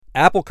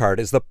Apple Card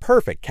is the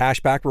perfect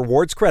cashback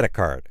rewards credit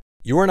card.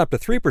 You earn up to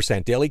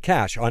 3% daily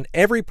cash on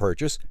every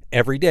purchase,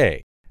 every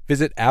day.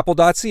 Visit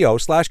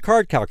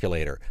apple.co/card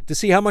calculator to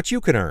see how much you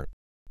can earn.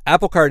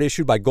 Apple Card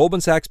issued by Goldman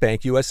Sachs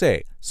Bank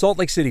USA, Salt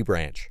Lake City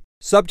branch.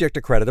 Subject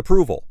to credit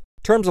approval.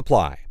 Terms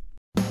apply.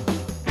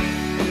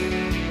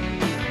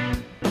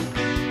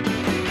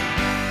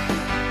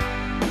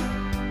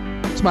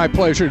 It's my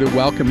pleasure to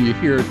welcome you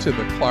here to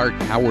the Clark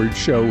Howard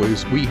Show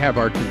as we have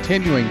our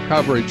continuing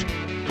coverage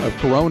of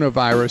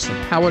coronavirus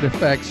and how it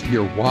affects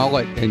your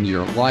wallet and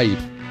your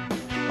life.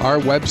 Our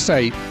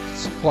websites,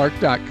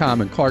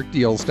 Clark.com and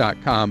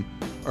ClarkDeals.com,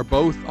 are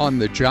both on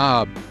the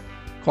job.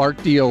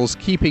 Clark Deals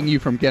keeping you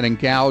from getting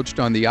gouged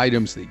on the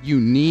items that you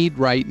need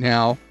right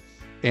now.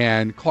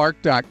 And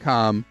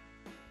Clark.com,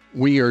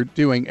 we are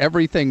doing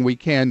everything we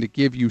can to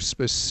give you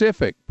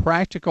specific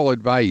practical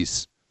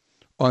advice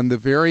on the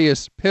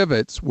various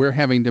pivots we're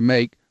having to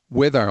make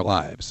with our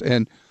lives.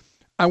 And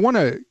I want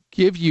to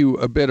give you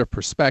a bit of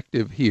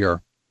perspective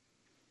here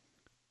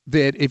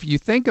that if you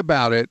think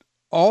about it,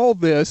 all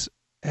this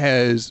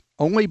has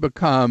only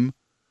become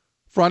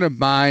front of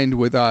mind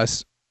with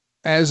us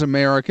as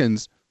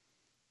Americans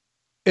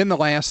in the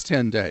last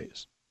 10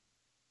 days.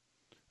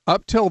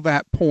 Up till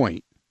that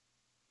point,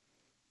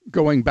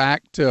 going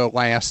back to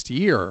last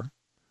year,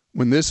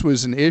 when this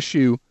was an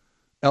issue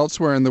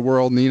elsewhere in the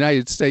world, in the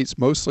United States,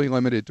 mostly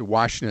limited to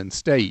Washington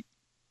State,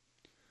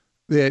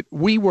 that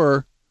we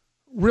were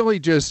really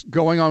just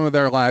going on with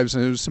our lives,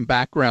 and there was some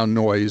background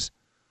noise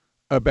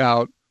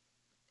about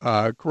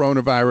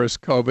coronavirus,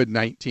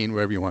 COVID-19,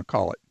 whatever you want to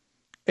call it.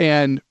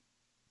 And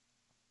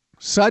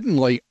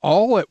suddenly,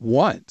 all at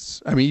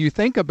once, I mean, you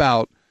think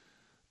about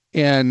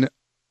in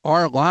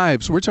our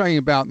lives, we're talking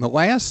about in the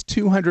last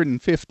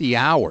 250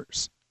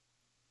 hours,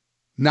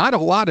 not a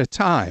lot of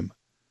time,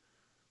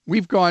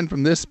 we've gone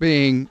from this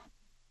being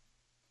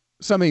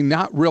something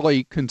not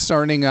really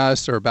concerning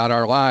us or about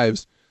our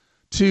lives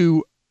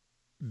to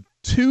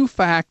two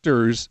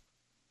factors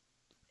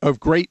of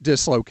great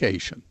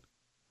dislocation.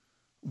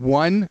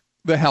 One,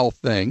 the health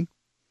thing,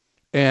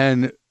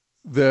 and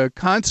the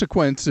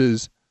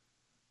consequences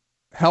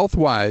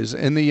health-wise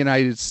in the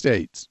United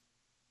States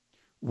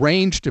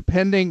range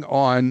depending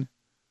on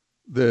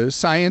the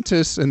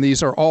scientists, and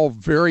these are all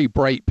very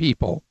bright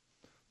people,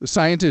 the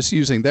scientists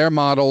using their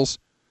models,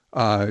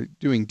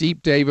 doing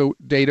deep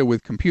data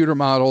with computer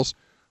models,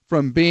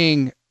 from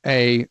being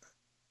a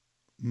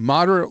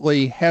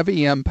moderately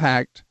heavy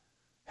impact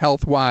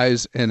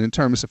health-wise and in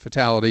terms of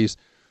fatalities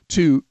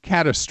to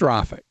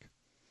catastrophic.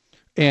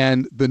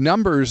 And the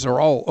numbers are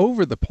all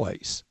over the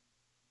place.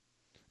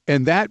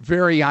 And that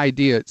very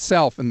idea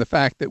itself, and the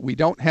fact that we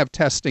don't have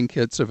testing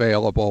kits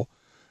available,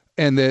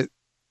 and that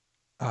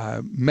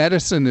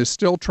medicine is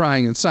still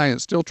trying, and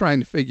science still trying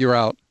to figure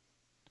out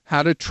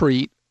how to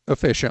treat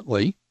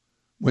efficiently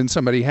when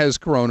somebody has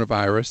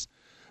coronavirus.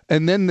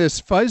 And then this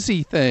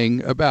fuzzy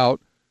thing about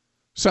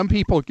some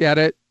people get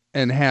it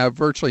and have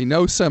virtually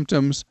no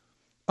symptoms,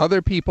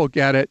 other people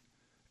get it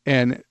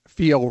and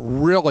feel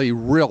really,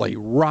 really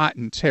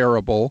rotten,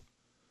 terrible.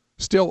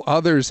 Still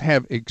others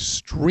have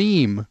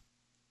extremely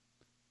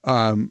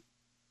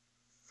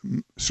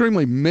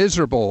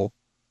miserable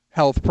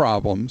health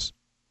problems,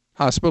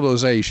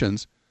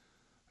 hospitalizations,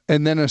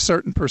 and then a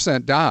certain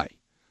percent die.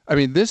 I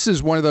mean, this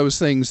is one of those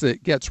things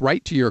that gets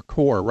right to your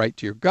core, right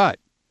to your gut.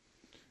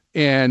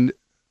 And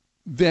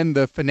then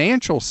the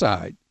financial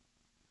side,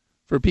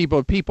 for people,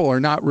 if people are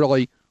not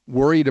really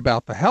worried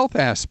about the health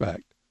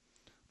aspect,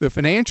 the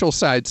financial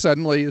side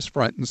suddenly is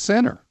front and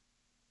center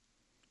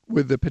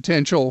with the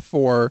potential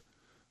for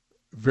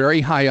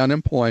very high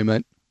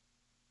unemployment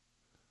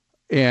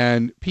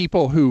and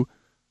people who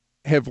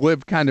have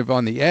lived kind of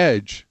on the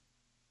edge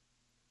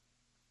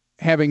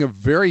having a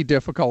very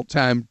difficult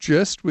time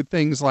just with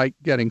things like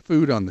getting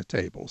food on the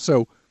table.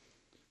 So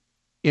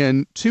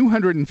in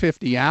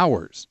 250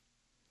 hours,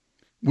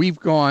 we've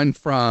gone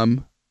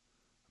from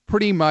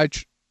pretty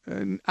much,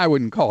 I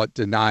wouldn't call it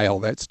denial,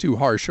 that's too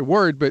harsh a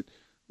word, but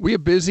we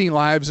have busy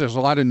lives, there's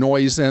a lot of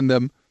noise in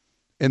them,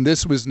 and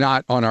this was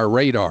not on our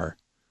radar,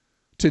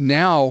 to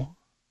now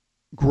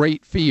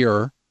great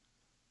fear,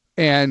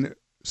 and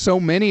so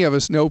many of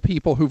us know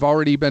people who've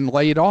already been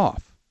laid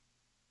off.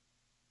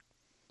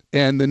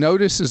 And the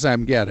notices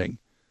I'm getting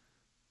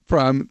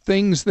from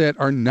things that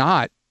are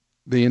not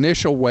the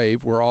initial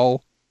wave were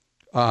all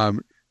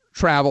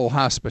travel,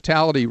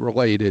 hospitality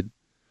related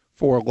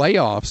for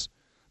layoffs,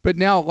 but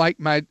now like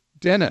my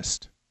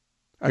dentist,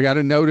 I got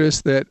a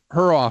notice that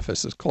her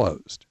office is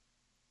closed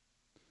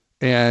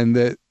and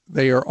that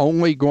they are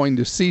only going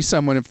to see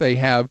someone if they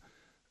have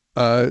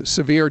a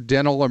severe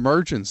dental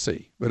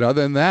emergency. But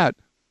other than that,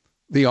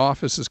 the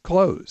office is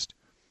closed.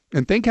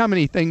 And think how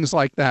many things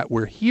like that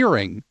we're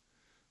hearing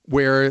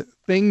where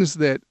things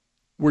that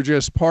were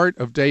just part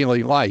of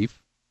daily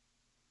life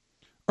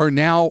are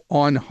now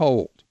on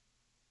hold.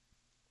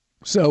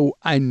 So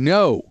I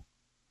know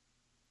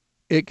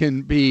it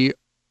can be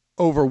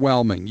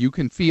overwhelming. You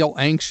can feel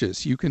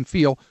anxious. You can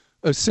feel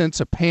a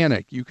sense of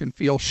panic. You can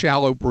feel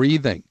shallow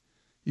breathing.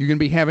 You can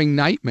be having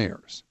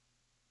nightmares.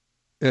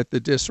 at the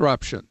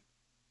disruption.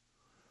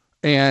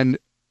 And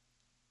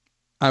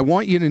I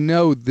want you to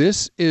know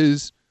this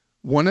is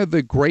one of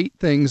the great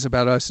things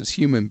about us as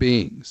human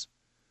beings.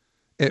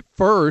 At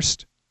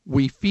first,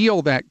 we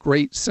feel that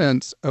great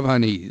sense of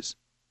unease.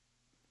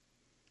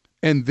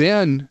 And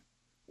then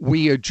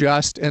we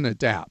adjust and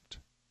adapt.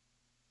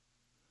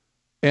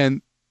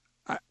 And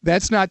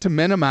that's not to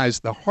minimize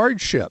the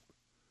hardship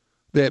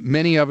that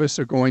many of us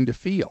are going to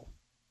feel.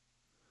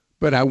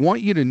 But I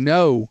want you to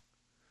know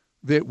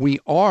that we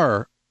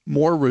are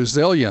more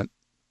resilient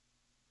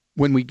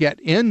when we get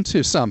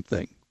into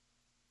something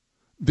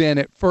than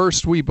at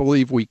first we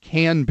believe we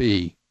can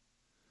be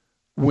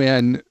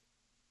when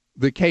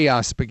the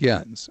chaos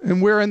begins.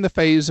 And we're in the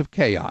phase of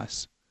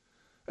chaos,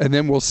 and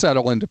then we'll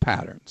settle into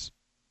patterns.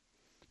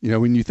 You know,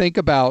 when you think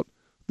about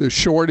the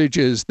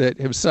shortages that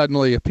have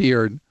suddenly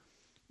appeared,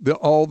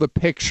 all the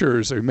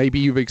pictures, or maybe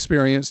you've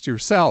experienced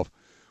yourself,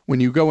 when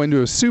you go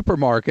into a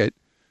supermarket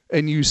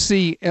and you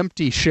see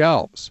empty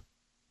shelves,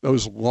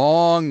 those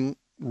long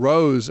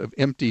rows of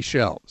empty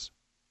shelves.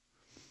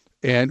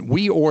 And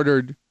we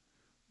ordered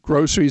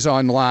groceries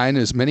online,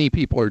 as many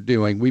people are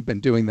doing. We've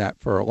been doing that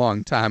for a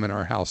long time in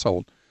our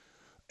household.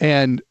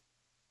 And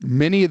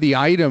many of the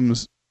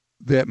items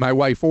that my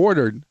wife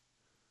ordered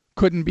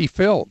couldn't be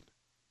filled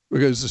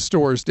because the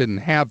stores didn't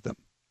have them.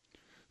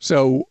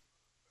 So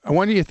I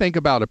want you to think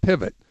about a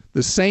pivot.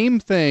 The same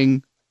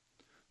thing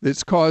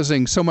that's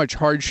causing so much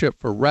hardship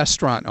for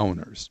restaurant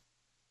owners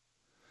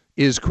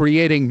is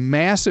creating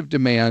massive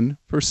demand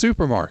for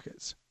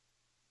supermarkets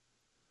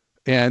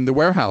and the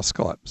warehouse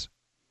clubs.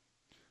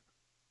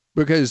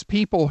 Because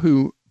people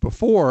who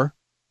before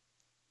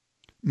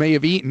may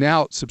have eaten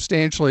out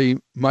substantially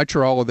much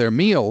or all of their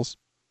meals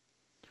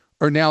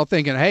are now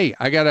thinking, hey,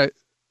 I got to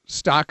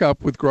stock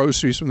up with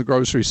groceries from the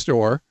grocery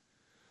store.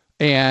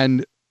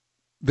 And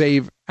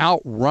they've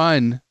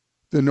outrun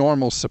the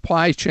normal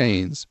supply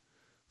chains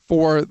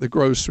for the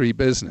grocery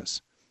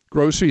business.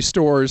 Grocery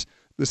stores,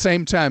 the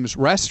same time as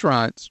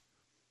restaurants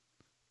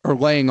are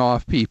laying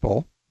off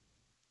people,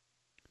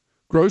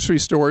 grocery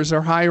stores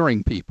are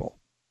hiring people.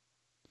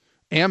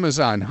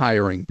 Amazon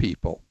hiring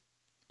people.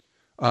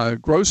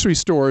 Grocery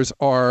stores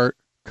are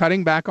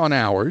cutting back on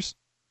hours,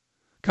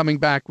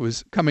 coming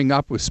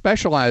up with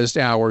specialized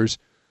hours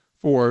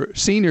for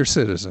senior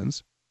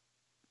citizens,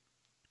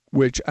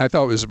 which I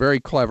thought was a very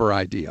clever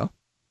idea.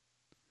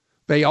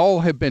 They all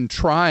have been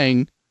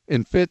trying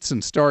in fits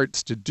and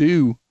starts to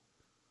do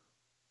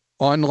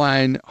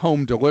online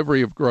home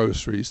delivery of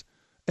groceries,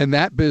 and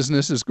that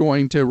business is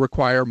going to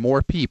require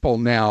more people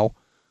now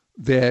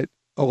that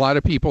a lot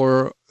of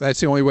people that's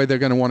the only way they're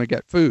going to want to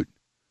get food.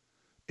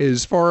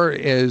 As far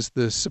as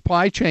the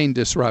supply chain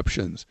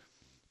disruptions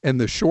and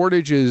the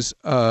shortages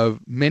of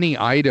many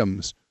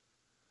items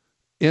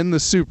in the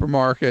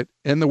supermarket,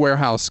 in the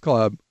warehouse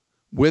club,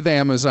 with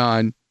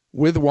Amazon,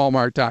 with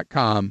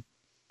Walmart.com,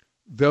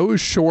 those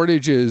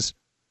shortages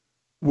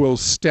will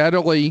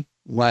steadily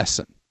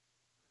lessen.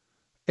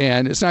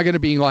 And it's not going to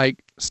be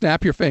like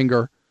snap your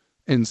finger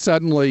and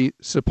suddenly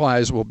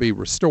supplies will be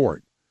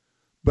restored.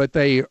 But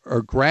they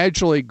are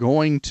gradually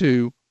going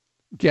to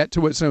get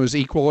to what's known as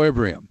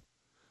equilibrium.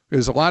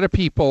 Because a lot of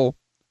people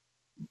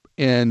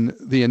in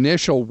the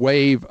initial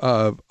wave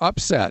of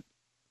upset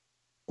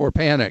or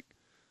panic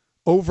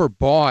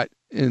overbought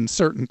in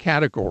certain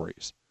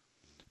categories,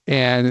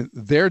 and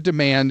their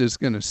demand is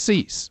going to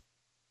cease.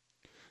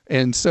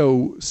 And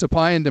so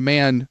supply and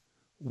demand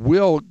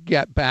will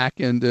get back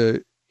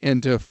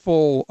into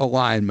full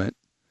alignment,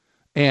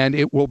 and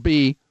it will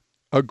be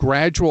a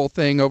gradual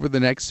thing over the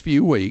next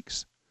few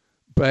weeks,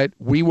 but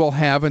we will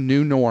have a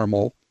new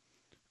normal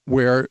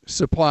where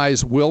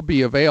supplies will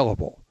be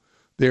available.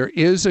 There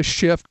is a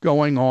shift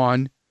going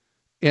on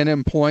in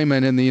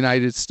employment in the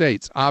United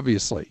States,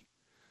 obviously,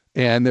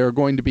 and there are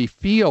going to be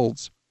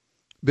fields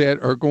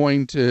that are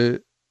going to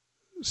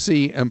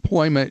see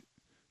employment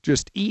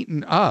just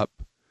eaten up,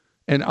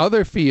 and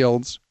other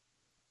fields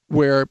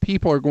where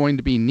people are going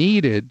to be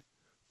needed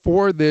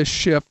for this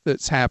shift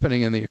that's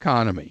happening in the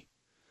economy.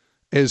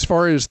 As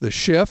far as the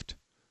shift,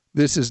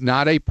 this is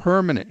not a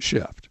permanent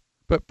shift,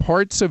 but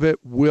parts of it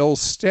will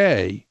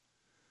stay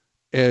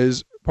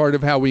as part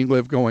of how we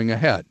live going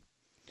ahead.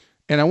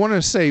 And I want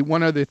to say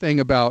one other thing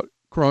about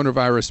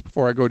coronavirus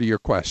before I go to your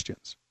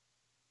questions.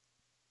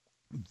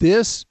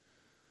 This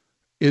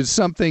is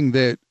something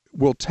that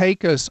will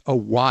take us a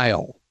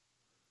while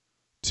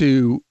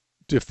to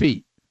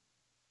defeat,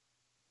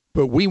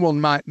 but we will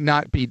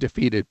not be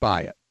defeated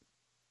by it.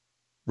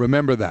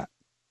 Remember that.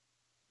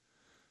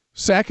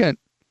 Second,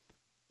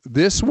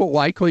 this will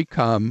likely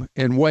come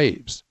in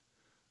waves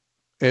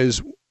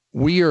as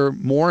we are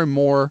more and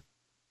more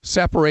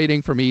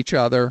separating from each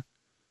other,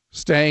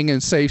 staying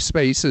in safe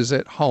spaces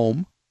at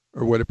home,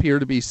 or what appear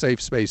to be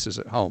safe spaces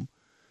at home.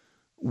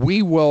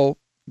 We will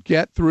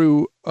get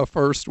through a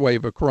first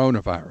wave of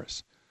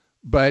coronavirus.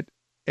 But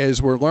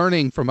as we're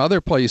learning from other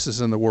places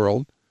in the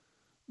world,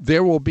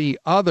 there will be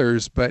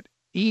others, but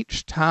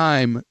each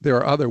time there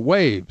are other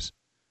waves,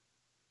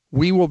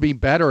 we will be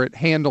better at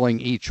handling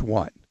each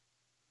one.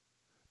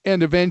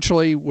 And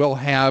eventually we'll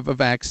have a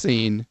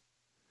vaccine,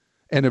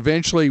 and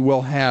eventually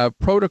we'll have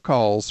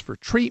protocols for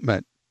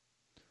treatment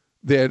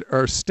that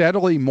are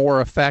steadily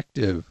more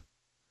effective.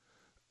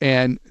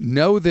 And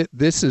know that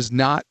this is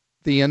not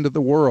the end of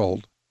the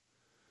world,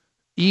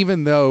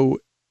 even though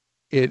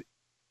it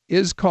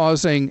is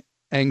causing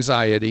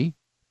anxiety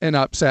and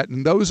upset.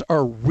 And those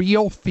are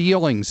real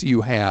feelings you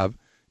have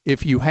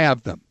if you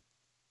have them.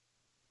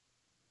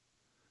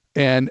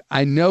 And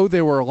I know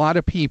there were a lot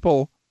of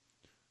people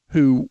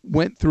who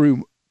went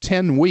through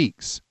 10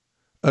 weeks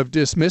of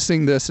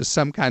dismissing this as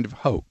some kind of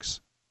hoax,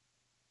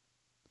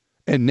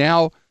 and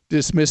now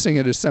dismissing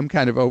it as some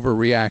kind of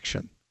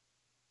overreaction.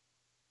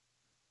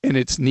 And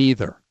it's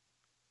neither.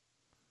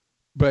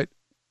 But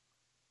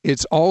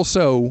it's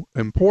also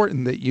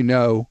important that you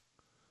know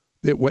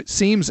that what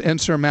seems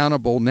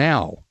insurmountable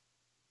now,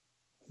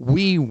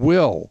 we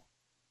will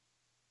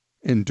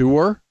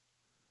endure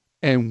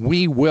and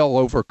we will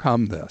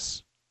overcome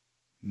this.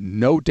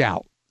 No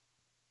doubt.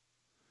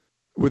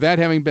 With that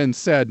having been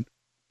said,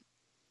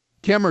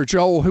 Kim or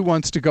Joel, who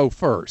wants to go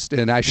first?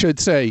 And I should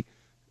say,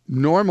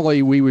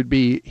 normally we would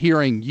be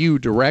hearing you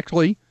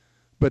directly,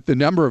 but the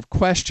number of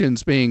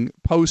questions being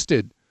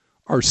posted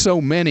are so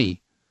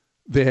many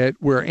that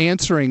we're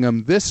answering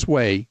them this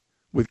way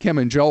with Kim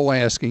and Joel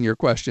asking your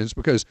questions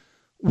because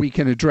we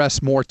can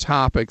address more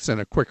topics in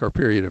a quicker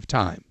period of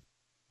time.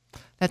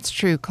 That's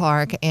true,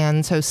 Clark.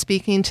 And so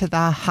speaking to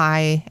the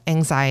high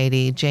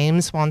anxiety,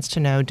 James wants to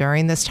know,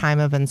 during this time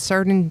of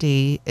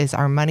uncertainty, is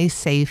our money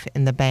safe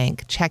in the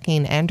bank,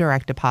 checking and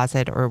direct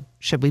deposit, or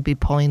should we be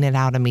pulling it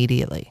out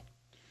immediately?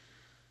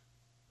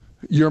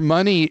 Your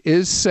money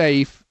is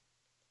safe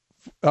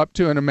up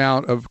to an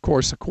amount of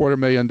course,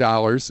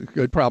 $250,000. A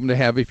good problem to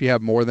have if you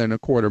have more than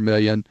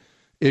 $250,000.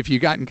 If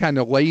you've gotten kind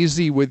of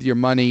lazy with your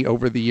money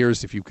over the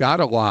years, if you've got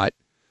a lot,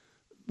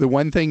 the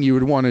one thing you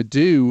would want to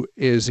do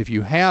is, if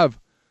you have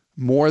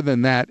more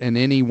than that in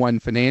any one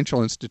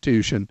financial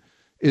institution,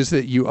 is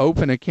that you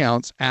open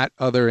accounts at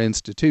other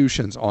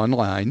institutions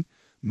online,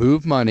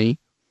 move money,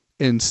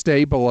 and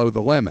stay below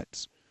the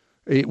limits.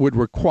 It would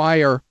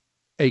require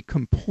a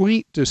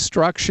complete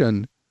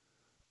destruction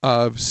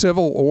of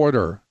civil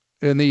order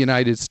in the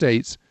United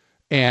States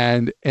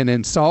and an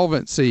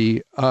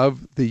insolvency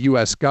of the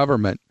U.S.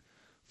 government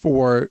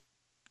for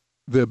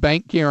the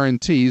bank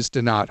guarantees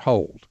to not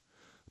hold.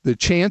 The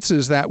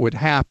chances that would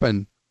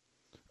happen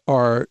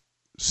are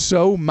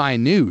so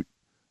minute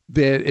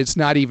that it's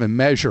not even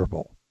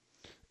measurable.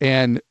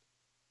 And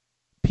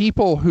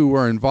people who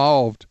are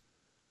involved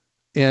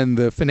in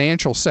the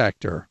financial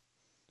sector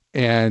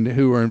and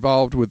who are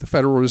involved with the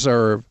Federal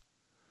Reserve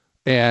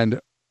and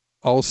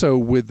also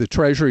with the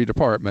Treasury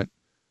Department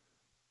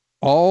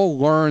all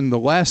learn the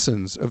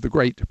lessons of the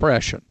Great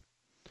Depression.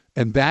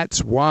 And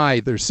that's why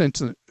there's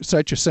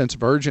such a sense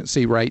of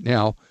urgency right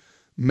now,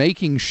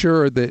 making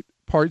sure that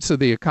parts of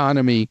the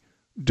economy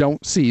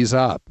don't seize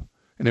up.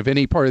 And if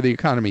any part of the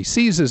economy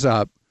seizes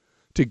up,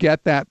 to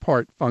get that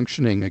part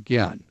functioning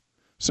again.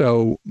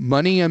 So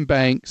money in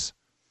banks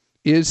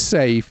is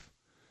safe.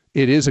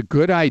 It is a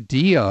good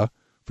idea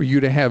for you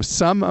to have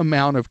some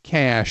amount of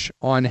cash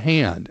on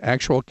hand,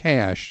 actual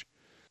cash.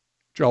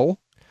 Joel?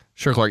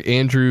 Sure, Clark.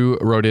 Andrew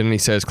wrote in and he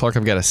says, Clark,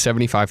 I've got a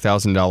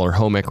 $75,000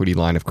 home equity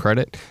line of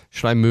credit.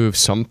 Should I move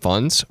some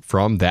funds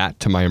from that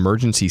to my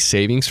emergency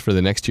savings for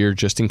the next year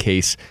just in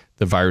case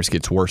the virus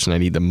gets worse and I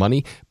need the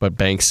money, but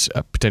banks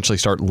potentially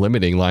start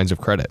limiting lines of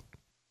credit?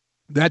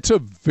 That's a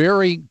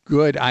very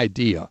good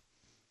idea.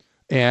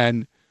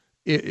 And,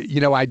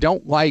 I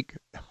don't like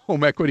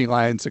home equity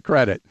lines of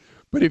credit,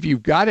 but if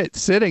you've got it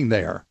sitting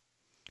there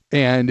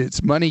and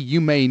it's money you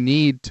may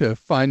need to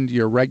fund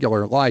your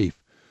regular life,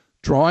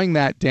 drawing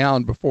that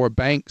down before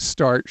banks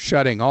start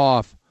shutting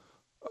off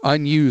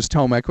unused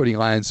home equity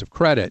lines of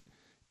credit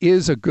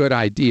is a good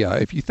idea.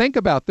 If you think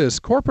about this,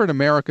 corporate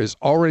America has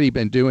already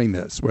been doing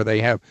this, where they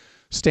have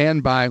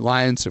standby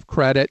lines of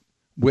credit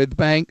with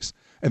banks,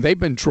 and they've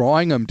been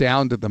drawing them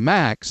down to the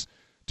max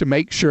to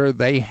make sure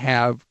they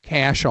have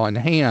cash on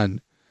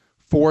hand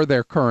for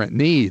their current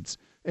needs.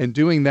 And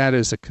doing that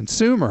as a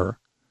consumer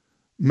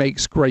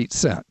makes great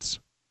sense.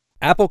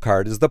 Apple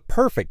Card is the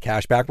perfect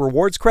cashback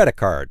rewards credit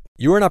card.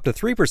 You earn up to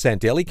 3%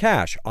 daily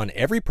cash on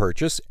every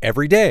purchase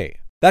every day.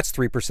 That's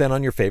 3%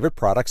 on your favorite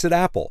products at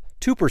Apple,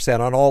 2%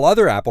 on all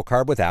other Apple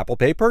Card with Apple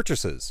Pay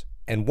purchases,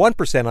 and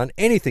 1% on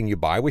anything you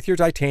buy with your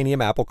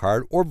titanium Apple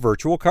Card or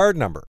virtual card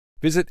number.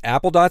 Visit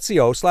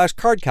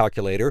apple.co/card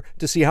calculator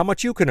to see how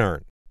much you can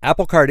earn.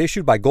 Apple Card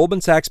issued by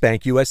Goldman Sachs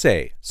Bank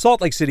USA,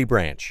 Salt Lake City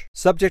branch,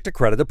 subject to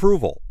credit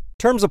approval.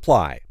 Terms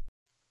apply.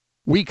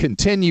 We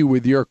continue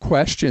with your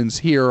questions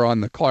here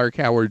on the Clark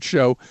Howard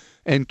Show.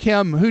 And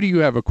Kim, who do you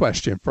have a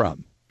question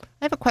from?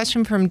 I have a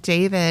question from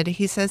David.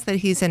 He says that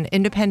he's an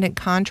independent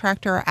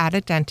contractor at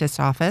a dentist's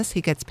office.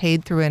 He gets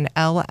paid through an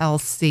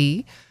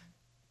LLC,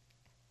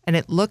 and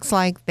it looks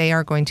like they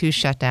are going to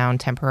shut down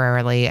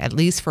temporarily, at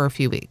least for a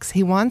few weeks.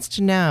 He wants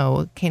to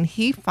know, can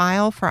he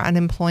file for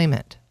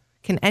unemployment?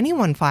 Can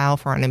anyone file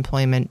for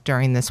unemployment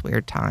during this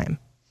weird time?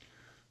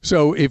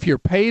 So if you're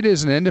paid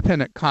as an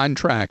independent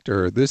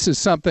contractor, this is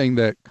something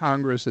that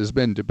Congress has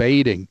been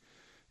debating,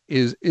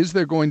 is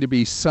there going to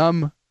be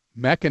some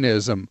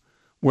mechanism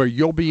where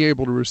you'll be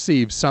able to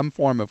receive some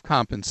form of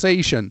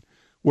compensation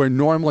where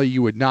normally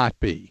you would not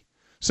be?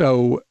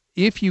 So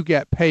if you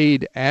get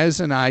paid as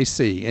an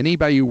IC,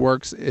 anybody who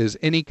works as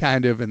any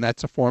kind of, and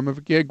that's a form of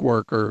a gig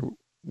worker,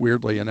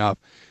 weirdly enough,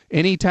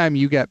 anytime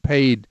you get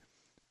paid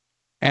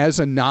as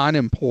a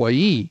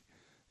non-employee,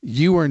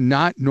 you are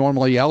not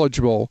normally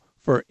eligible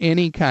for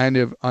any kind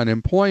of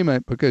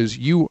unemployment because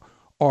you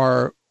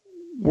are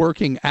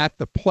working at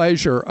the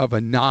pleasure of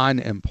a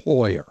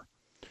non-employer.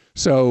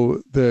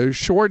 So the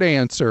short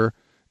answer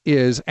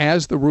is,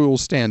 as the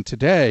rules stand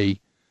today,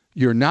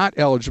 you're not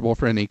eligible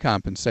for any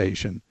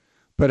compensation.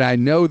 But I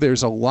know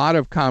there's a lot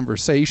of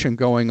conversation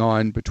going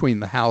on between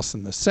the House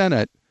and the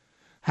Senate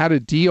how to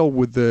deal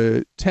with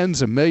the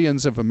tens of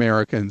millions of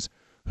Americans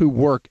who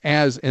work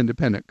as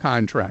independent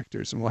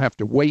contractors. And we'll have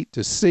to wait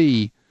to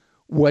see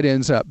what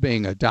ends up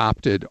being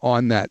adopted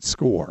on that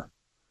score.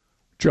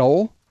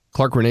 Joel?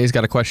 Clark, Renee's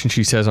got a question.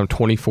 She says, I'm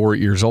 24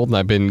 years old and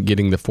I've been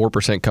getting the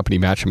 4% company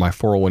match in my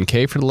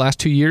 401k for the last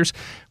 2 years.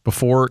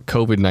 Before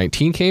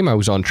COVID-19 came, I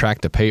was on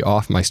track to pay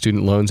off my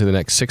student loans in the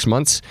next 6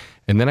 months.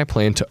 And then I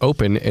plan to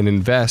open and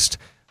invest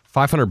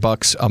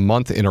 $500 a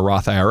month in a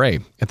Roth IRA.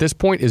 At this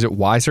point, is it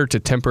wiser to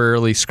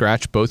temporarily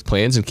scratch both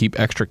plans and keep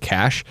extra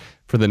cash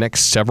for the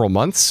next several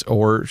months,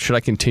 or should I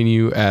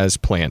continue as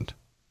planned?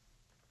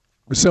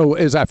 So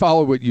as I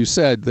follow what you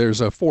said,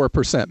 there's a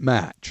 4%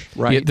 match,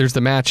 right? Yeah, there's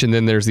the match, and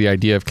then there's the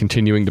idea of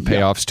continuing to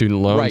pay off student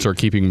loans or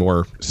keeping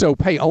more. So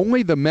pay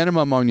only the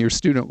minimum on your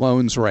student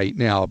loans right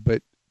now,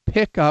 but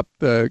pick up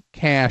the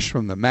cash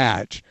from the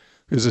match,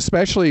 because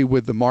especially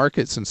with the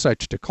markets in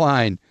such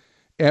decline,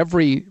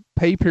 every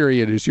pay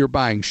period as you're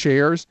buying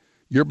shares,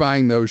 you're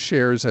buying those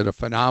shares at a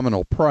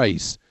phenomenal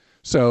price.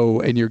 So,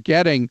 and you're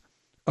getting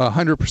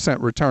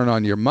 100% return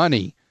on your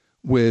money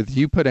with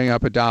you putting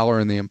up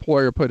 $1 and the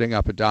employer putting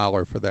up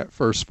 $1 for that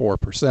first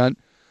 4%.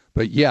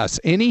 But yes,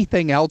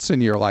 anything else in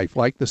your life,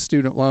 like the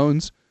student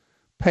loans,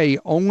 pay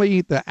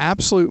only the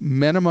absolute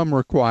minimum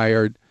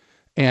required,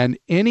 and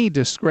any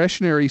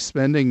discretionary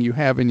spending you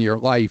have in your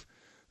life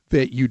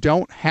that you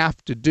don't have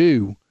to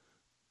do,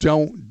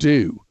 don't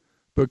do,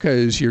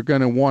 because you're going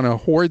to want to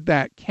hoard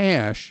that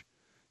cash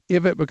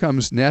if it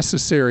becomes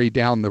necessary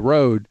down the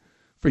road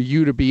for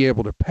you to be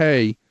able to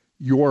pay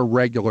your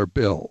regular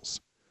bills.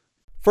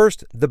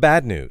 First, the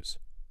bad news.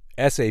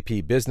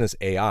 SAP Business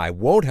AI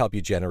won't help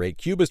you generate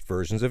cubist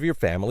versions of your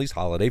family's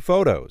holiday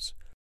photos.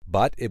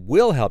 But it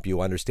will help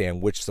you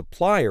understand which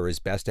supplier is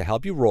best to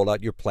help you roll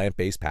out your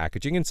plant-based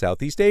packaging in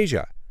Southeast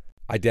Asia.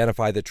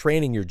 Identify the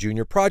training your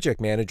junior project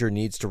manager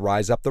needs to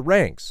rise up the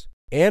ranks,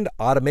 and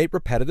automate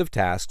repetitive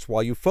tasks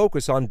while you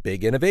focus on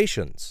big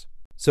innovations,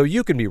 so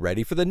you can be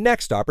ready for the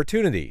next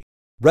opportunity.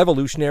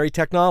 Revolutionary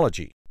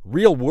technology,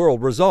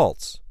 real-world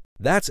results.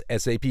 That's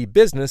SAP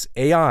Business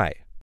AI.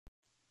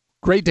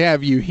 Great to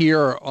have you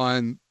here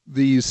on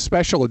these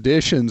special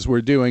editions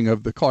we're doing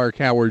of the Clark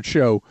Howard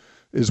Show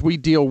as we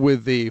deal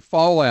with the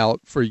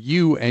fallout for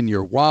you and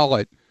your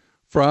wallet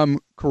from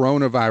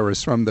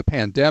coronavirus, from the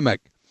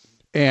pandemic.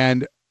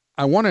 And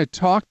I want to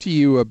talk to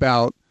you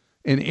about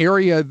an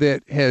area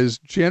that has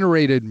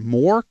generated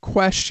more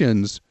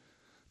questions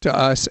to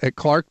us at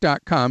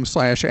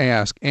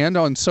clark.com/ask and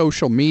on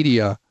social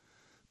media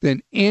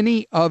than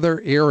any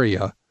other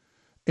area.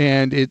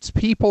 And it's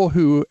people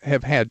who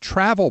have had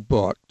travel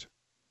booked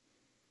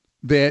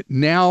that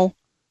now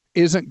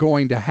isn't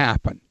going to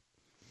happen.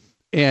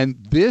 And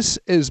this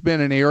has been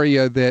an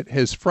area that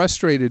has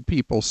frustrated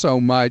people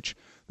so much.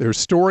 There's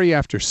story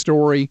after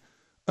story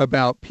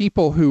about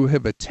people who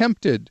have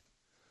attempted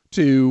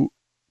to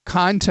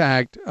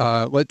contact,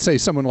 let's say,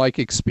 someone like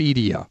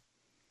Expedia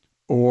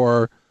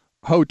or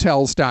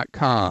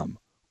Hotels.com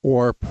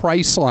or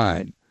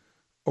Priceline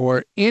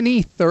or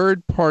any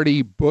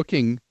third-party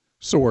booking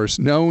source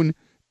known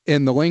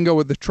in the lingo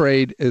of the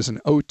trade as an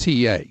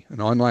OTA,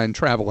 an online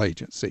travel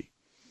agency.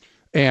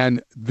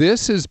 And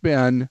this has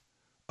been,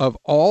 of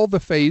all the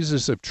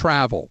phases of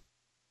travel,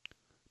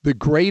 the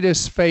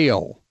greatest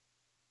fail,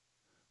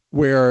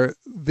 where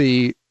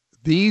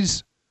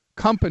these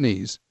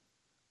companies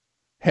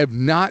have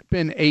not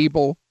been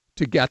able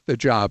to get the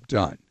job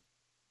done.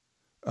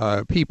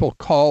 People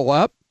call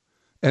up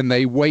and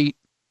they wait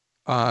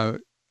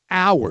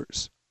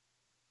hours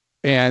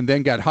and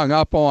then get hung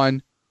up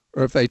on,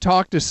 or if they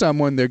talk to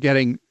someone, they're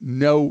getting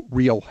no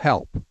real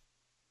help.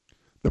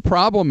 The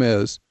problem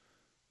is,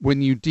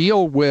 when you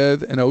deal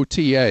with an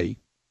OTA,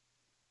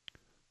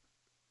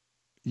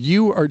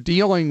 you are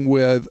dealing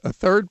with a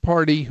third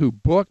party who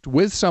booked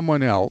with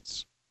someone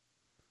else,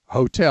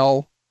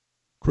 hotel,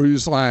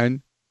 cruise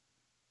line,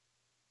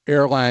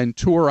 airline,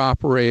 tour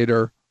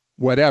operator,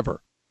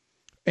 whatever.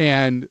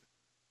 And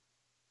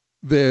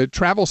the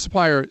travel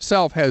supplier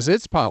itself has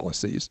its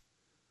policies.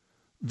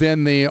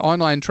 Then the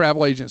online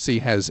travel agency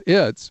has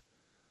its.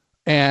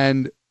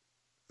 And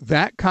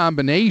that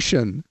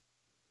combination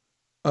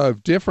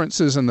of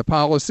differences in the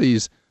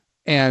policies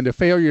and a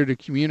failure to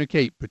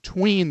communicate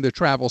between the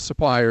travel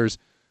suppliers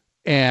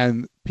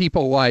and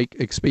people like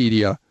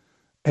Expedia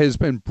has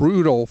been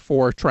brutal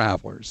for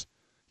travelers.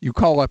 You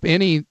call up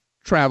any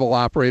travel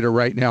operator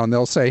right now and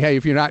they'll say, hey,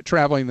 if you're not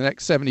traveling the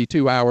next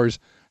 72 hours,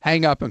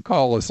 hang up and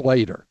call us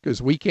later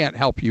because we can't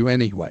help you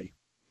anyway.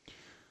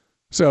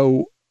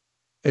 So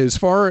as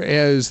far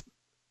as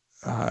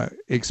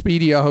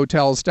Expedia,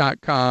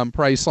 Hotels.com,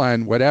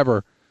 Priceline,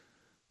 whatever,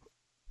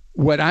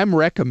 what I'm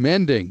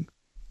recommending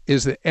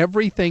is that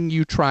everything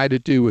you try to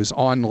do is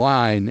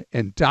online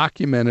and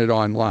document it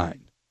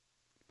online.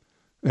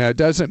 Now, it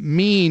doesn't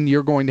mean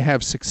you're going to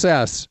have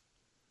success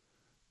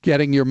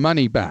getting your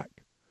money back,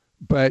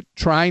 but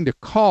trying to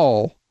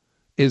call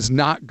is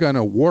not going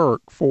to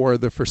work for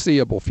the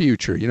foreseeable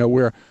future. You know,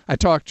 where I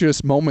talked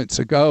just moments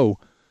ago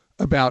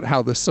about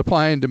how the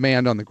supply and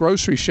demand on the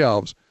grocery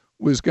shelves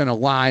was going to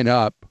line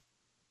up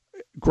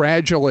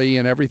gradually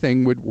and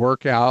everything would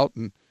work out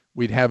and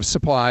we'd have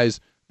supplies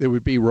that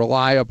would be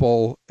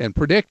reliable and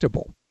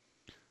predictable.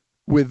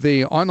 With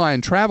the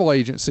online travel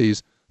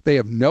agencies, they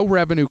have no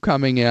revenue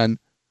coming in,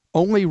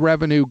 only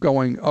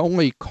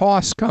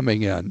costs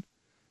coming in.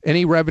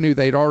 Any revenue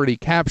they'd already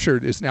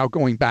captured is now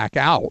going back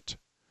out.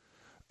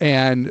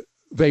 And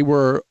they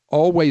were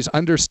always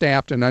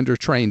understaffed and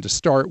undertrained to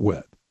start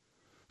with.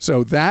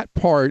 So that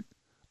part,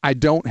 I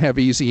don't have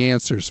easy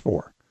answers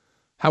for.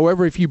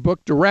 However, if you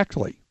book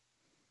directly,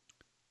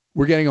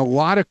 we're getting a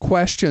lot of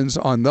questions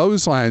on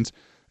those lines.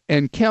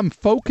 And Kim,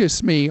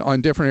 focus me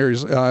on different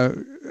areas.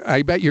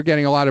 I bet you're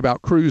getting a lot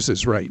about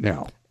cruises right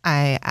now.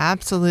 I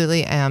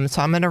absolutely am.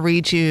 So I'm going to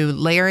read you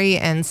Larry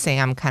and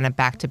Sam kind of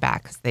back to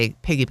back because they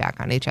piggyback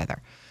on each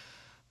other.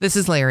 This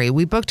is Larry.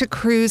 We booked a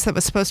cruise that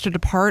was supposed to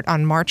depart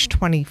on March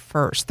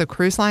 21st. The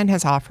cruise line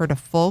has offered a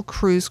full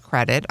cruise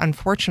credit.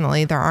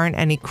 Unfortunately, there aren't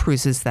any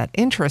cruises that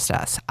interest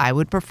us. I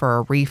would prefer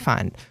a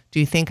refund. Do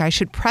you think I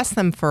should press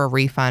them for a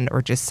refund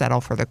or just settle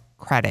for the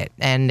credit?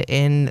 And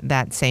in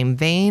that same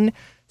vein,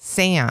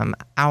 Sam,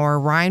 our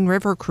Rhine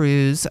River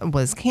cruise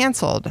was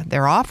canceled.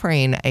 They're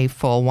offering a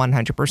full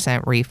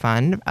 100%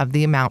 refund of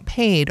the amount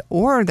paid,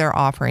 or they're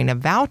offering a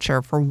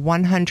voucher for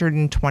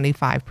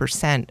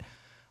 125%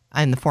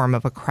 in the form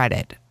of a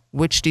credit.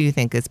 Which do you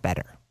think is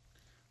better?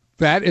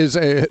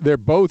 They're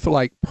both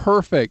like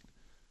perfect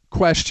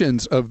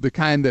questions of the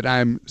kind that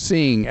I'm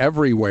seeing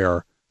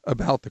everywhere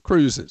about the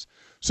cruises.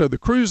 So the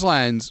cruise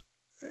lines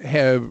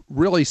have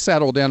really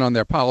settled in on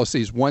their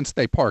policies once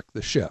they park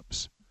the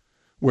ships,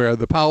 where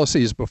the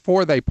policies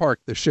before they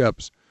parked the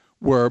ships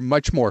were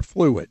much more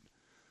fluid.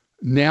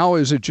 Now,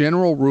 as a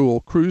general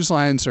rule, cruise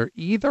lines are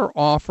either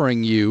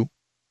offering you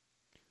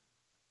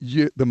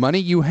the money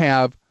you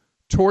have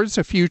towards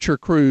a future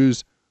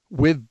cruise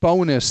with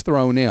bonus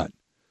thrown in,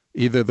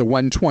 either the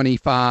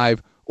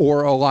 125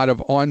 or a lot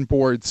of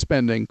onboard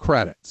spending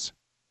credits.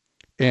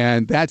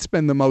 And that's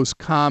been the most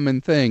common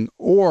thing.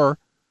 Or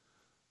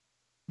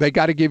they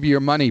got to give you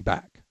your money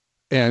back.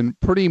 And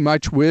pretty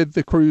much with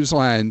the cruise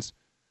lines,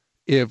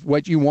 if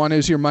what you want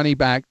is your money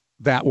back,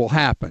 that will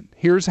happen.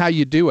 Here's how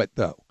you do it,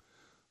 though.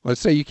 Let's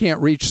say you can't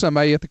reach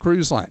somebody at the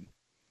cruise line.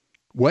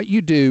 What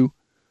you do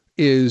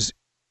is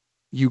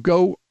you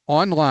go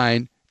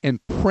online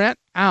and print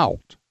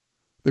out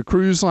the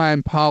cruise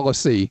line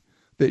policy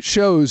that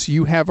shows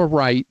you have a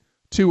right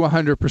to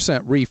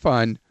 100%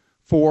 refund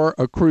for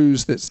a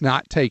cruise that's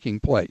not taking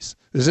place.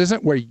 This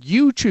isn't where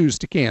you choose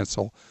to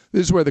cancel.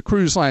 This is where the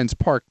cruise lines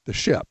park the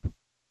ship.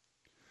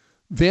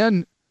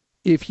 Then,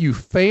 if you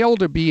fail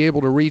to be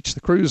able to reach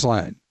the cruise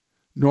line,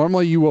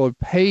 normally you will have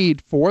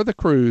paid for the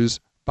cruise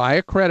by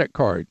a credit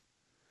card.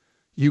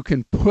 You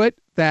can put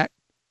that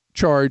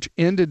charge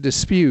into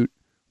dispute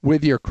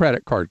with your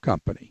credit card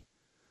company.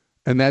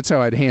 And that's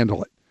how I'd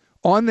handle it.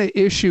 On the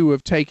issue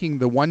of taking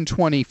the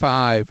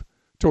 125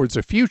 towards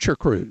a future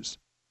cruise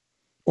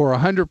or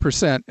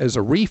 100% as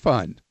a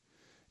refund,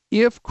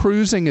 if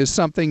cruising is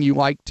something you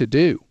like to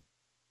do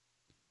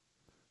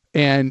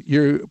and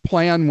you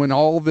plan when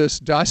all this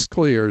dust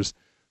clears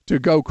to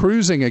go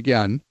cruising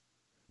again,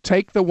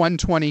 take the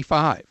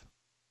 125.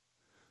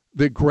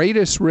 The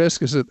greatest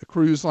risk is that the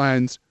cruise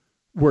lines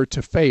were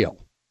to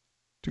fail,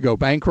 to go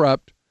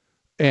bankrupt,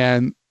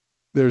 and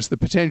there's the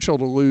potential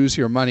to lose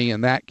your money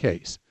in that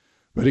case.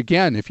 But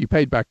again, if you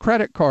paid by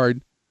credit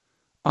card,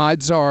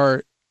 odds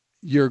are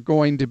you're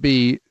going to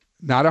be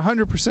not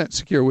 100%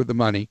 secure with the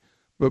money,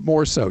 but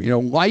more so. You know,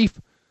 life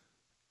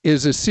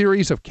is a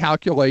series of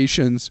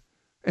calculations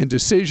and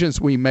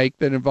decisions we make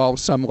that involve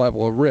some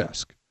level of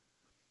risk.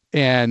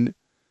 And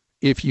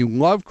if you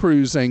love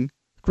cruising,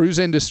 cruise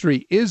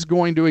industry is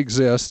going to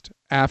exist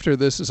after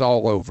this is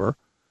all over.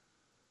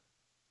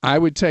 I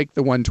would take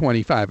the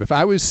 125. If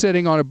I was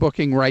sitting on a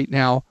booking right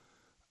now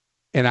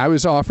and I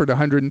was offered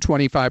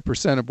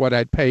 125% of what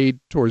I'd paid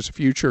towards a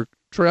future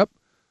trip,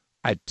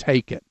 I'd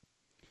take it.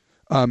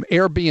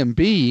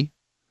 Airbnb,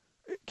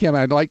 Kim,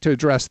 I'd like to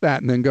address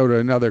that and then go to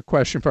another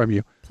question from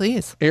you.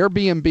 Please.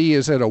 Airbnb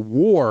is at a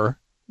war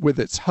with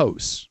its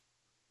hosts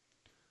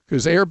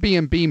because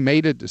Airbnb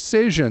made a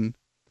decision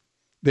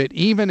that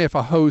even if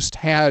a host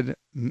had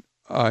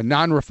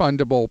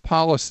non-refundable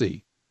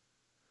policy,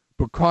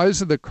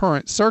 because of the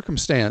current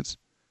circumstance,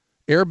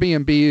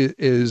 Airbnb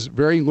is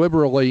very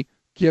liberally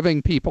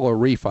giving people a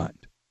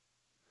refund.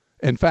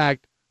 In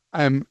fact,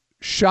 I'm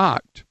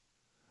shocked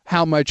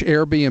how much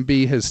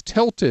Airbnb has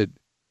tilted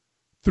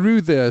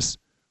through this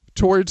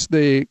towards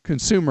the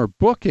consumer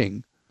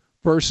booking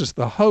versus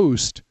the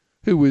host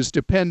who is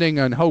depending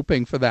on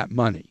hoping for that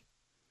money.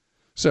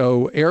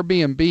 So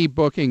Airbnb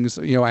bookings,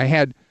 I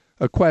had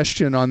a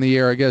question on the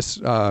air, I guess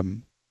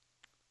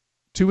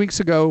 2 weeks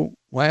ago,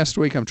 last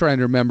week, I'm trying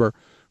to remember,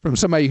 from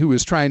somebody who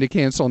was trying to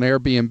cancel an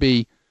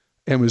Airbnb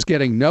and was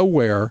getting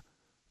nowhere.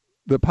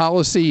 The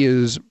policy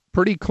is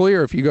pretty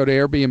clear if you go to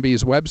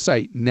Airbnb's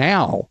website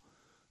now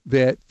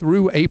that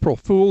through April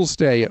Fool's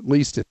Day, at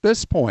least at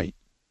this point,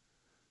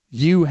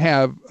 you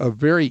have a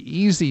very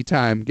easy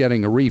time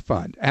getting a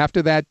refund.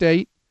 After that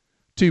date,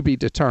 to be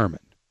determined.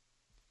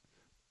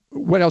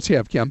 What else you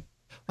have, Kim?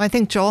 Well, I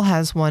think Joel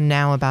has one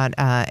now about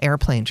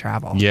airplane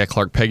travel. Yeah,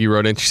 Clark, Peggy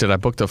wrote in. She said, I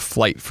booked a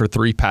flight for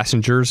 3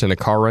 passengers and a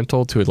car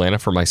rental to Atlanta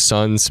for my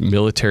son's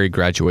military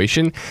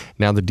graduation.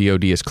 Now the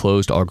DOD has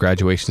closed all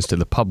graduations to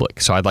the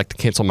public, so I'd like to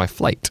cancel my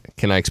flight.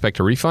 Can I expect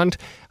a refund?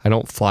 I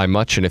don't fly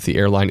much, and if the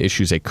airline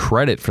issues a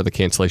credit for the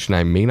cancellation,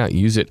 I may not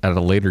use it at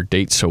a later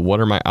date. So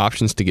what are my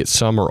options to get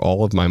some or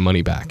all of my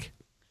money back?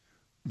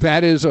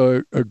 That is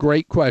a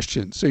great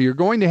question. So you're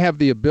going to have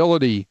the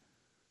ability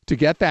to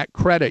get that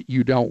credit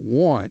you don't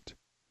want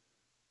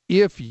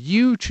if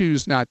you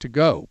choose not to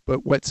go.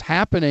 But what's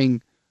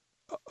happening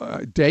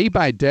day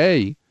by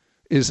day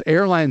is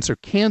airlines are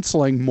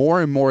canceling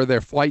more and more of their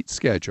flight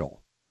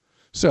schedule.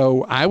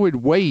 So I would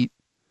wait,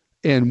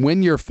 and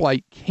when your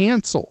flight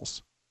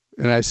cancels,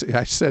 and I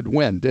said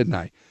when, didn't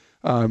I?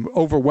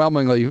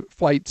 Overwhelmingly,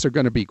 flights are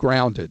going to be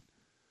grounded.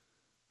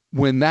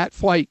 When that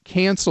flight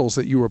cancels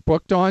that you were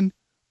booked on,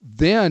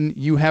 then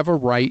you have a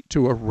right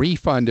to a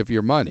refund of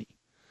your money.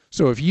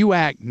 So if you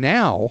act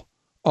now,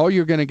 all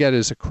you're going to get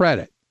is a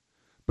credit.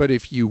 But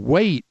if you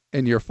wait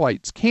and your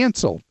flight's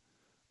canceled,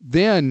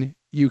 then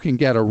you can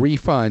get a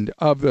refund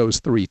of those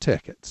 3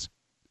 tickets.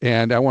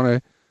 And I want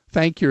to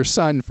thank your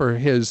son for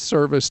his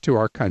service to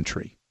our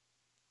country.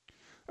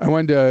 I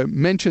wanted to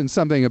mention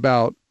something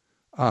about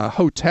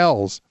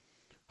hotels.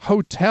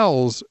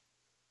 Hotels,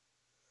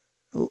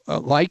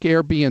 like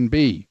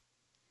Airbnb,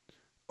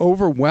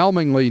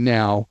 overwhelmingly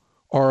now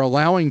are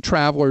allowing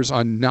travelers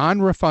on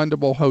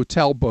non-refundable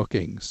hotel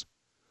bookings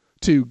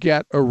to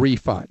get a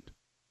refund.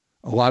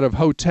 A lot of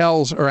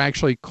hotels are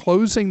actually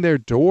closing their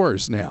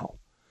doors now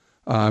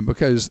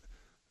because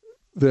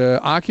the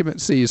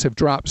occupancies have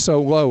dropped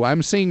so low.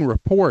 I'm seeing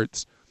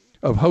reports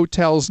of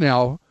hotels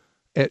now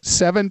at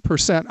 7%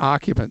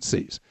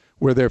 occupancies,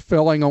 where they're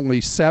filling only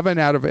 7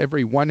 out of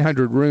every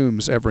 100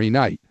 rooms every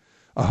night.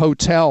 A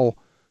hotel,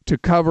 to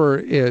cover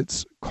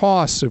its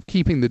costs of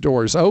keeping the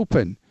doors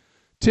open,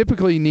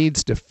 typically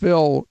needs to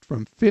fill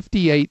from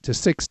 58 to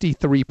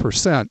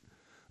 63%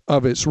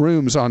 of its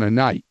rooms on a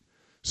night.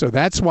 So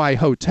that's why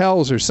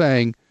hotels are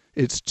saying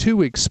it's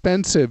too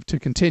expensive to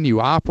continue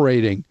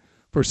operating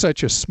for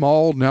such a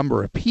small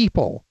number of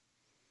people.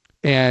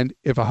 And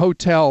if a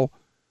hotel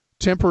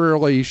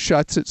temporarily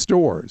shuts its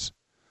doors,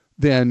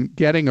 then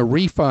getting a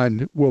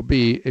refund will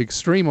be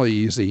extremely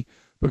easy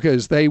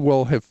because they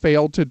will have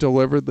failed to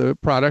deliver the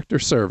product or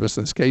service,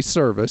 in this case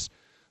service,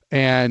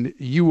 and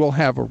you will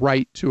have a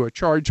right to a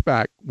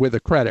chargeback with a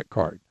credit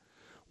card.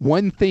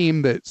 One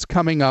theme that's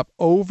coming up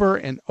over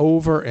and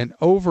over and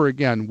over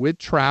again with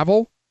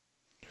travel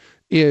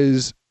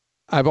is,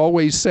 I've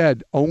always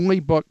said, only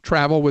book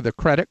travel with a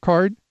credit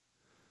card.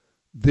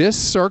 This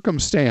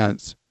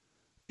circumstance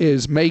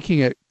is making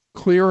it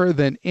clearer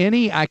than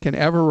any I can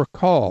ever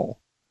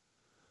recall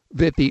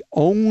that the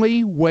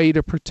only way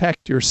to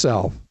protect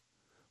yourself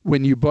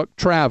when you book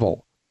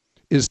travel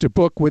is to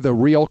book with a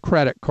real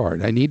credit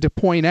card. I need to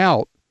point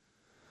out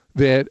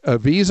that a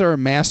Visa or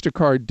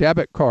MasterCard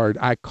debit card,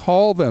 I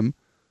call them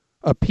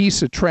a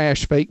piece of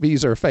trash, fake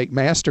Visa or fake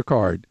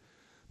MasterCard,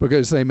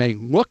 because they may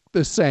look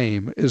the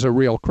same as a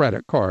real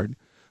credit card,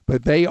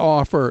 but they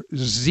offer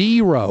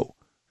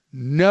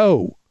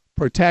no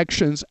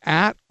protections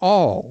at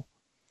all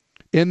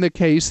in the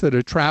case that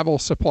a travel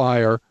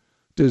supplier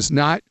does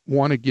not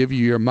want to give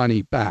you your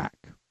money back.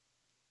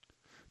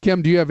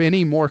 Kim, do you have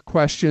any more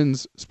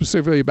questions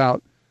specifically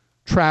about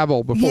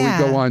travel before we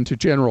go on to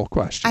general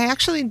questions? I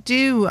actually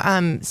do.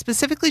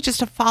 Specifically,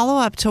 just a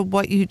follow-up to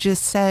what you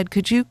just said.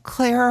 Could you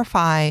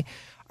clarify,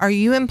 are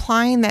you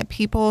implying that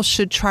people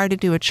should try to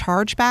do a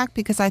chargeback?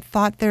 Because I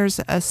thought there's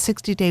a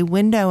 60-day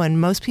window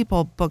and most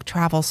people book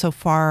travel so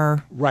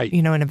far, right,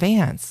 in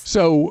advance.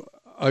 So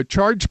a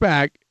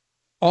chargeback,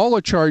 all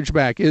a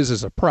chargeback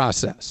is a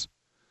process.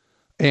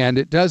 And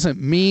it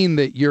doesn't mean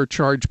that your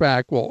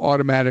chargeback will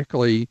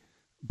automatically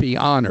be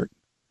honored.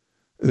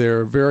 There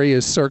are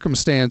various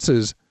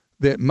circumstances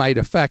that might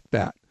affect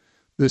that.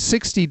 The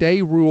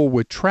 60-day rule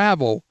with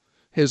travel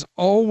has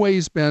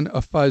always been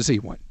a fuzzy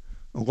one.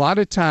 A lot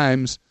of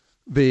times,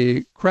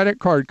 the credit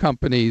card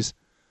companies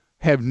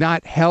have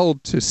not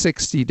held to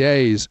 60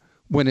 days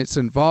when it's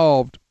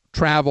involved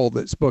travel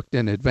that's booked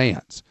in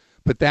advance.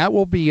 But that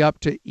will be up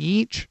to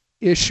each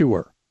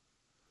issuer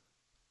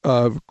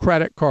of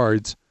credit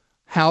cards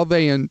how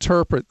they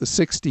interpret the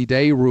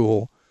 60-day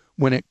rule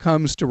when it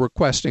comes to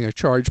requesting a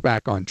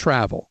chargeback on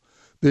travel.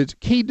 The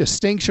key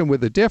distinction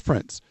with the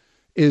difference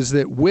is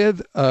that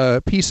with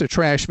a piece of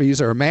trash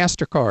Visa or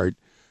MasterCard,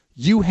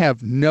 you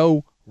have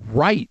no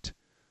right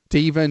to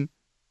even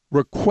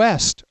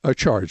request a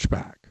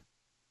chargeback.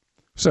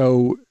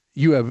 So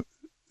you have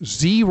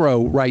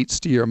zero rights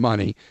to your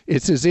money.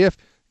 It's as if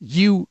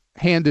you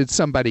handed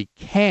somebody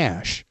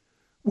cash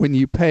when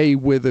you pay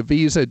with a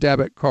Visa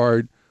debit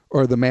card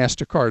or the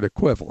MasterCard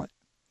equivalent,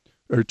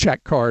 or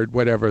check card,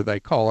 whatever they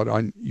call it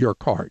on your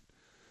card.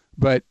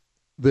 But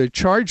the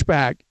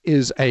chargeback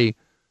is a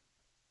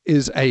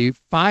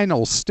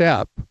final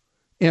step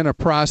in a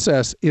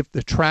process if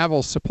the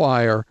travel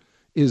supplier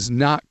is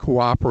not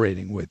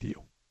cooperating with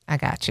you. I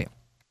got you.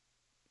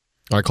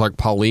 All right, Clark,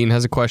 Pauline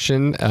has a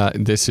question.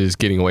 This is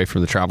getting away from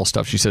the travel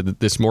stuff. She said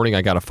that this morning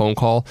I got a phone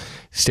call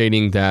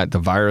stating that the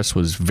virus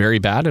was very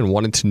bad and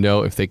wanted to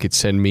know if they could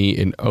send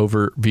me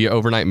via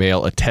overnight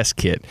mail a test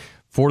kit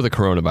for the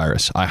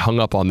coronavirus. I hung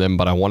up on them,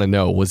 but I want to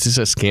know, was this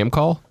a scam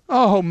call?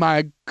 Oh,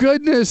 my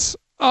goodness.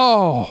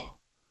 Oh,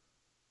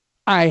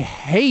 I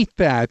hate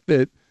that.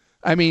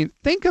 I mean,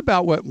 think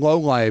about what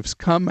lowlifes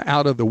come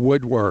out of the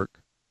woodwork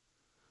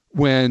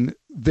when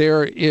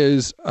there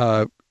is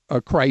a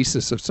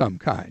crisis of some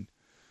kind.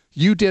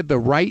 You did the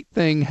right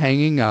thing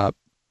hanging up.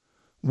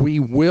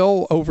 We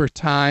will, over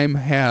time,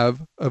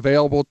 have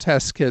available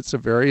test kits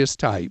of various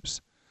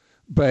types,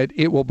 but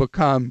it will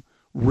become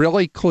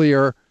really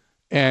clear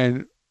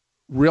and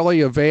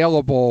really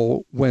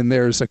available when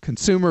there's a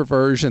consumer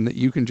version that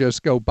you can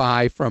just go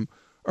buy from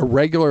a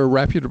regular,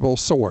 reputable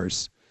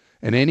source.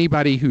 And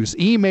anybody who's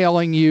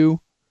emailing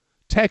you,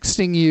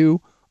 texting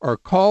you, or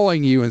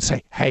calling you and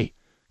say, hey,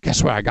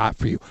 guess what I got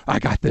for you? I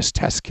got this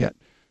test kit.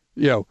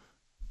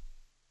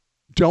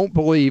 Don't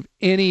believe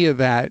any of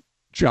that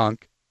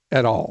junk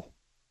at all.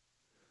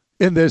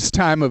 In this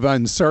time of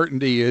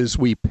uncertainty, as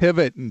we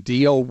pivot and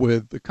deal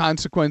with the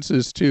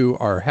consequences to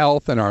our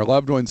health and our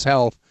loved ones'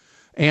 health,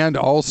 and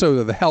also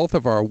to the health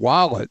of our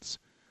wallets,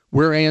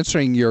 we're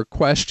answering your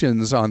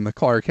questions on the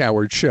Clark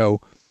Howard Show.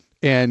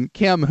 And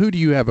Kim, who do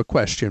you have a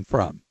question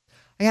from?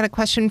 I got a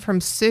question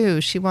from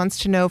Sue. She wants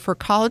to know, for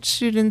college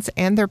students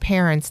and their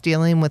parents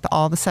dealing with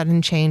all the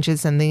sudden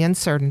changes and the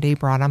uncertainty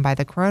brought on by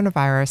the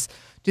coronavirus,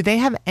 do they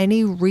have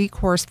any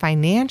recourse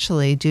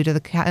financially due to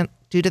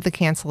the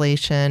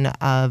cancellation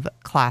of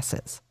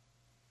classes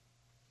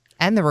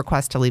and the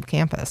request to leave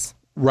campus?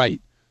 Right.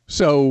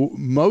 So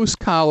most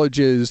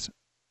colleges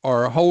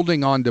are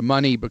holding on to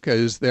money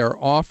because they're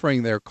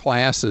offering their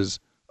classes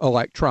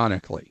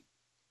electronically.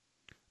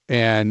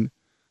 And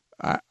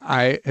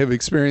I have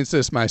experienced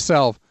this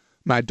myself.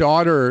 My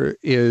daughter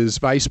is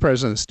vice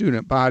president of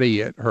student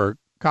body at her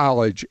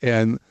college,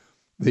 and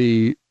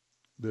the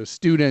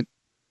student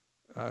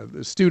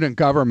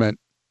government,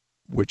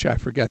 which I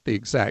forget the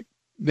exact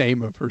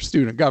name of her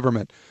student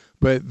government,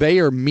 but they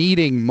are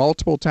meeting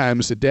multiple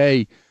times a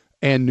day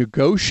and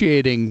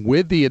negotiating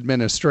with the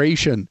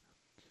administration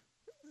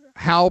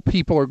how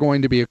people are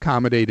going to be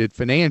accommodated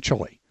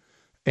financially.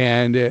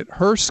 And at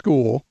her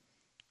school,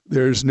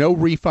 there's no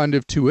refund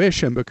of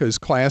tuition because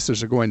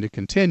classes are going to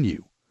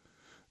continue.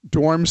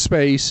 Dorm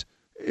space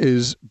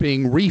is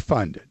being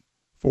refunded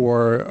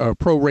for a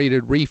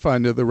prorated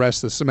refund of the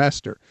rest of the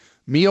semester.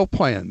 Meal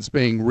plans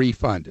being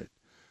refunded.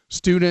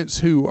 Students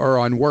who are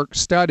on work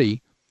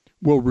study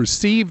will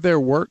receive their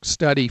work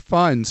study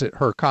funds at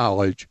her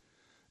college,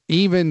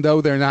 even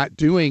though they're not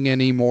doing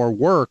any more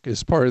work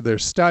as part of their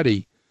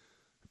study.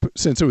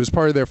 Since it was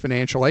part of their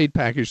financial aid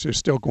package, they're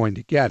still going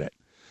to get it.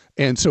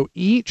 And so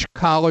each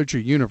college or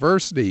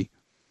university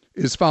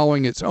is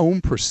following its own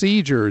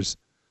procedures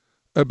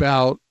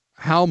about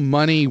how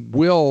money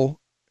will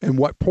and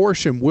what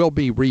portion will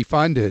be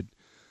refunded.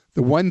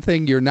 The one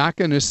thing you're not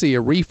going to see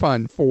a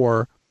refund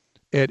for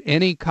at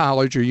any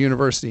college or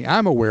university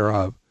I'm aware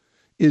of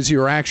is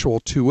your actual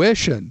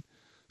tuition,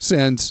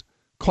 since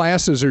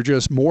classes are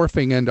just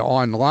morphing into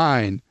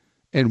online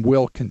and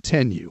will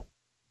continue.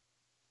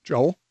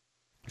 Joel?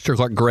 Sure,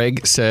 Clark.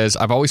 Greg says,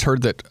 I've always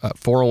heard that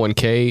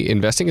 401k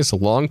investing is a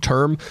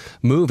long-term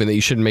move and that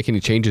you shouldn't make any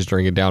changes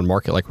during a down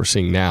market like we're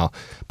seeing now.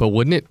 But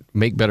wouldn't it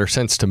make better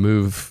sense to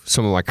move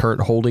some of my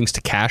current holdings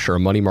to cash or a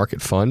money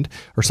market fund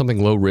or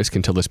something low risk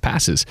until this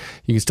passes?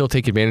 You can still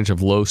take advantage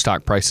of low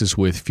stock prices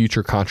with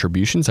future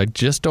contributions. I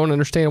just don't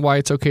understand why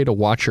it's okay to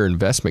watch your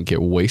investment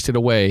get wasted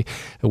away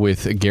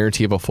with a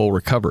guarantee of a full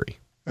recovery.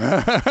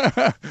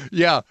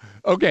 Yeah.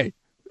 Okay.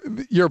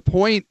 Your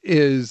point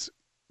is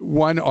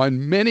one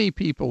on many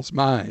people's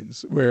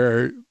minds,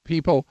 where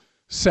people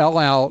sell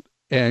out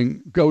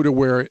and go to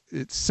where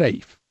it's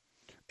safe.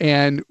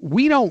 And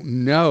we don't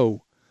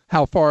know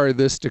how far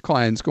this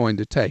decline is going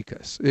to take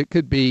us. It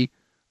could be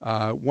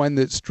one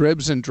that's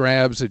dribs and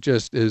drabs. It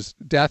just is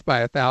death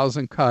by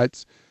 1,000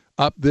 cuts,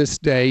 up this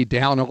day,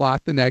 down a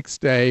lot the next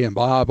day, and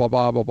blah, blah,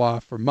 blah, blah, blah,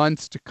 for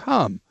months to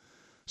come.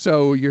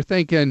 So you're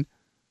thinking,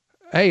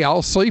 hey,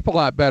 I'll sleep a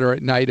lot better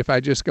at night if I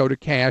just go to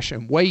cash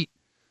and wait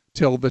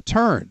till the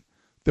turn.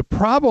 The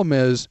problem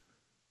is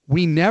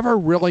we never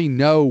really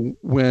know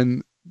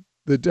when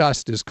the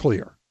dust is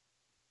clear.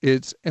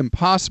 It's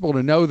impossible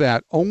to know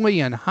that. Only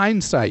in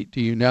hindsight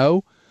do you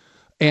know.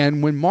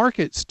 And when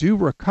markets do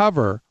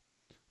recover,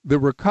 the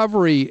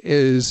recovery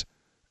is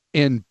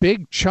in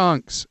big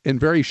chunks in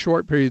very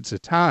short periods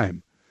of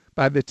time.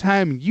 By the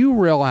time you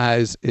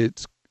realize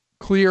it's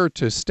clear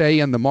to stay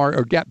in the market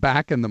or get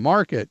back in the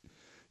market,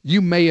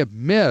 you may have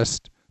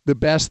missed the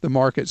best the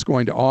market's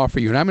going to offer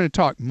you. And I'm going to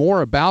talk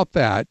more about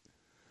that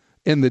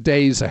in the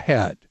days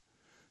ahead.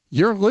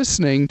 You're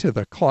listening to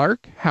The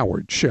Clark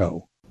Howard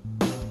Show.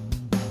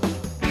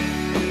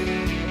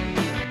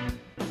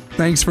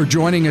 Thanks for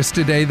joining us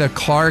today. The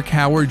Clark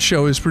Howard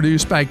Show is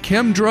produced by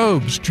Kim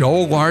Drobes,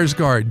 Joel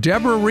Larsgaard,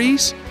 Deborah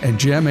Reese, and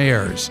Jim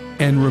Ayers.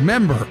 And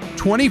remember,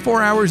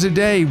 24 hours a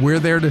day, we're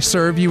there to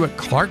serve you at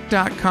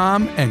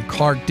clark.com and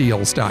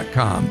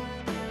clarkdeals.com.